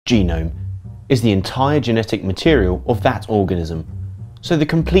Genome is the entire genetic material of that organism, so the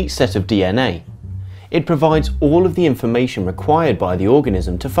complete set of DNA. It provides all of the information required by the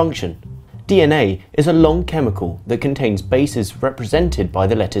organism to function. DNA is a long chemical that contains bases represented by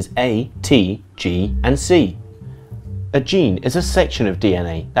the letters A, T, G, and C. A gene is a section of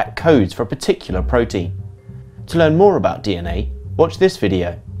DNA that codes for a particular protein. To learn more about DNA, watch this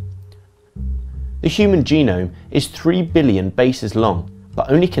video. The human genome is 3 billion bases long, but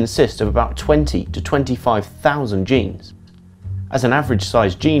only consists of about 20 to 25,000 genes. As an average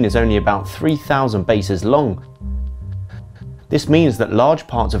sized gene is only about 3,000 bases long, this means that large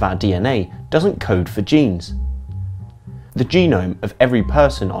parts of our DNA doesn't code for genes. The genome of every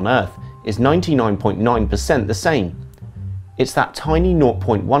person on Earth is 99.9% the same. It's that tiny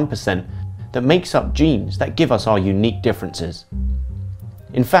 0.1% that makes up genes that give us our unique differences.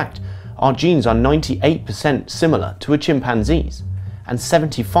 In fact, our genes are 98% similar to a chimpanzee's and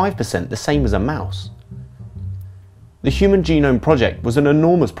 75% the same as a mouse. The Human Genome Project was an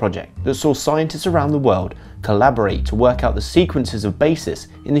enormous project that saw scientists around the world collaborate to work out the sequences of bases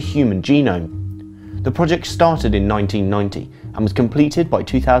in the human genome. The project started in 1990 and was completed by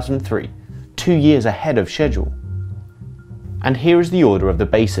 2003, 2 years ahead of schedule. And here is the order of the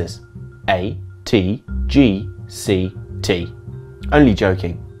bases: A, T, G, C, T. Only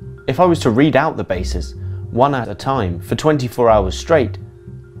joking. If I was to read out the bases, one at a time, for 24 hours straight,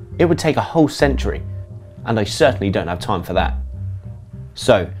 it would take a whole century, and I certainly don't have time for that.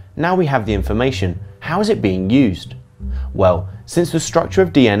 So, now we have the information, how is it being used? Well, since the structure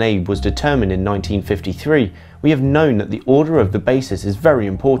of DNA was determined in 1953, we have known that the order of the bases is very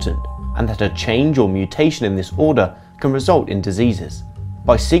important, and that a change or mutation in this order can result in diseases.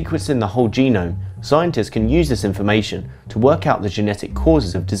 By sequencing the whole genome, scientists can use this information to work out the genetic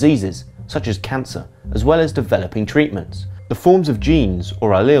causes of diseases, such as cancer, as well as developing treatments. The forms of genes,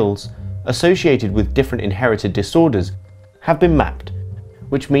 or alleles, associated with different inherited disorders have been mapped,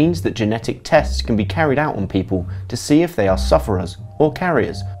 which means that genetic tests can be carried out on people to see if they are sufferers or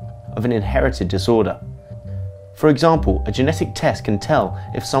carriers of an inherited disorder. For example, a genetic test can tell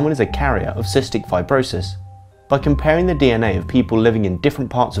if someone is a carrier of cystic fibrosis. By comparing the DNA of people living in different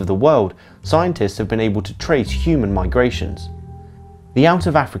parts of the world, scientists have been able to trace human migrations. The out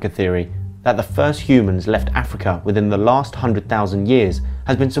of Africa theory, that the first humans left Africa within the last 100,000 years,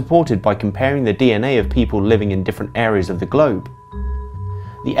 has been supported by comparing the DNA of people living in different areas of the globe.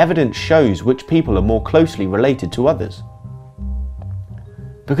 The evidence shows which people are more closely related to others.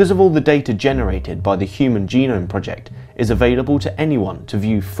 Because of all the data generated by the Human Genome Project is available to anyone to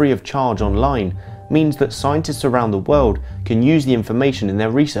view free of charge online, means that scientists around the world can use the information in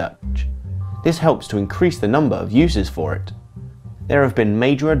their research. This helps to increase the number of uses for it. There have been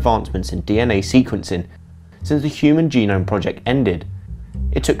major advancements in DNA sequencing since the Human Genome Project ended.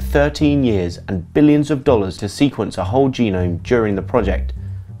 It took 13 years and billions of dollars to sequence a whole genome during the project,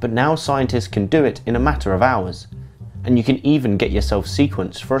 but now scientists can do it in a matter of hours, and you can even get yourself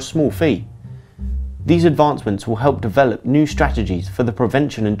sequenced for a small fee. These advancements will help develop new strategies for the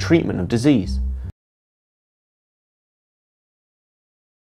prevention and treatment of disease.